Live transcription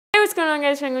what's going on,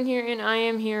 guys? Penguin here, and I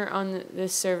am here on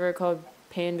this server called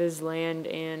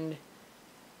PandaLand, and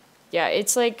yeah,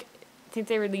 it's like, I think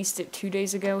they released it 2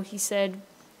 days ago, he said,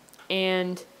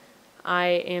 and I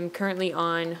am currently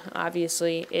on,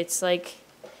 obviously, it's like,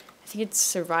 I think it's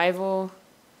survival,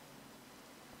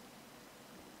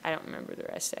 I don't remember the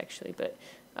rest, actually, but,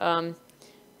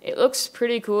 it looks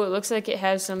pretty cool. It looks like it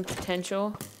has some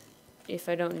potential, if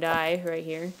I don't die right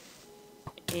here,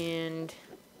 and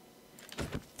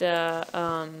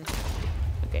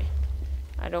okay,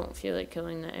 I don't feel like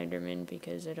killing the Enderman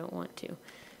because I don't want to.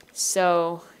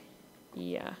 So,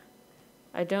 yeah,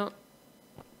 I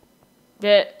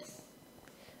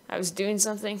was doing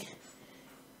something.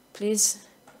 Please,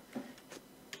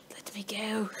 let me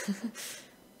go.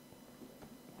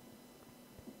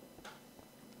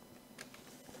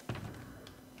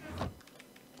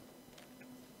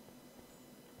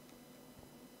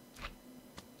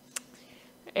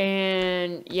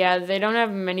 And yeah, they don't have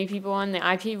many people on.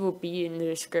 The IP will be in the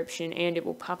description, and it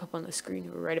will pop up on the screen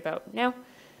right about now.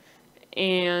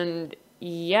 And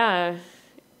yeah,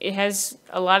 it has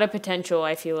a lot of potential,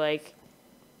 I feel like.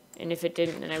 And if it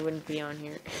didn't, then I wouldn't be on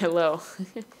here. Hello.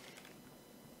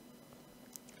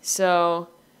 So,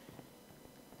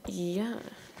 yeah,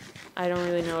 I don't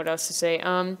really know what else to say.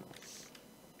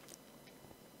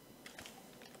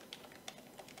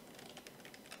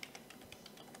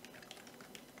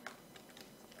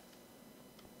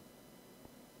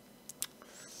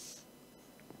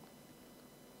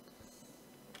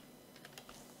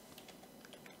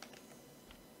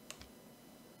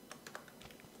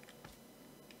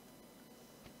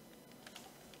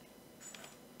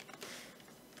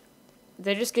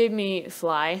 They just gave me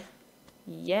fly.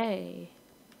 Yay.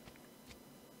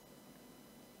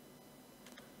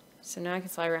 So now I can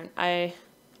fly around.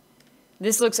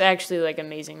 This looks actually like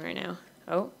amazing right now.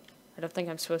 Oh, I don't think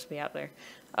I'm supposed to be out there.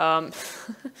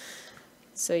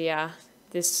 So yeah,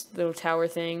 this little tower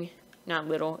thing, not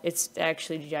little, it's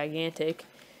actually gigantic.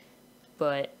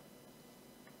 But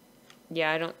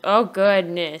yeah, oh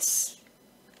goodness.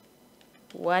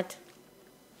 What?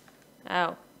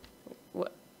 Ow.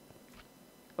 What?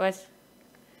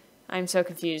 I'm so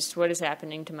confused. What is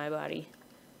happening to my body?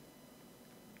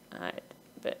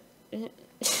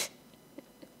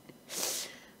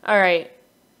 Alright.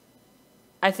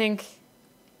 I think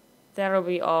that'll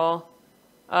be all.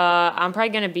 I'm probably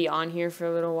going to be on here for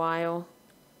a little while.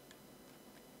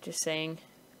 Just saying.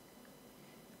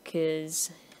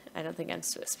 Because I don't think I'm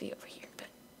supposed to be over here. But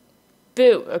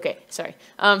boo! Okay, sorry.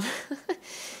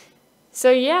 So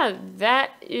yeah,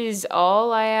 that is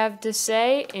all I have to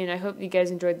say, and I hope you guys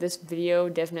enjoyed this video.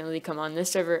 Definitely come on this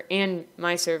server, and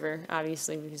my server,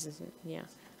 obviously, because it's, yeah,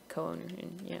 co-owner,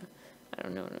 and yeah, I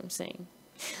don't know what I'm saying.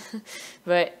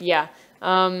 But yeah,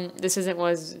 this I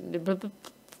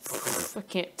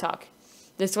can't talk.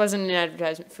 This wasn't an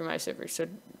advertisement for my server, so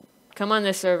come on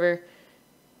this server.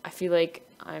 I feel like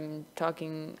I'm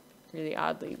talking really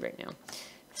oddly right now.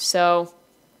 So,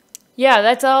 yeah,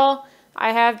 that's all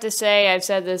I have to say. I've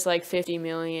said this like 50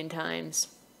 million times.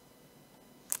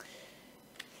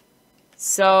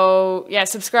 So, yeah,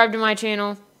 subscribe to my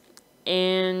channel.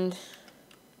 And,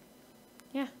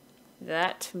 yeah,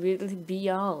 that will be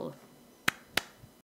all.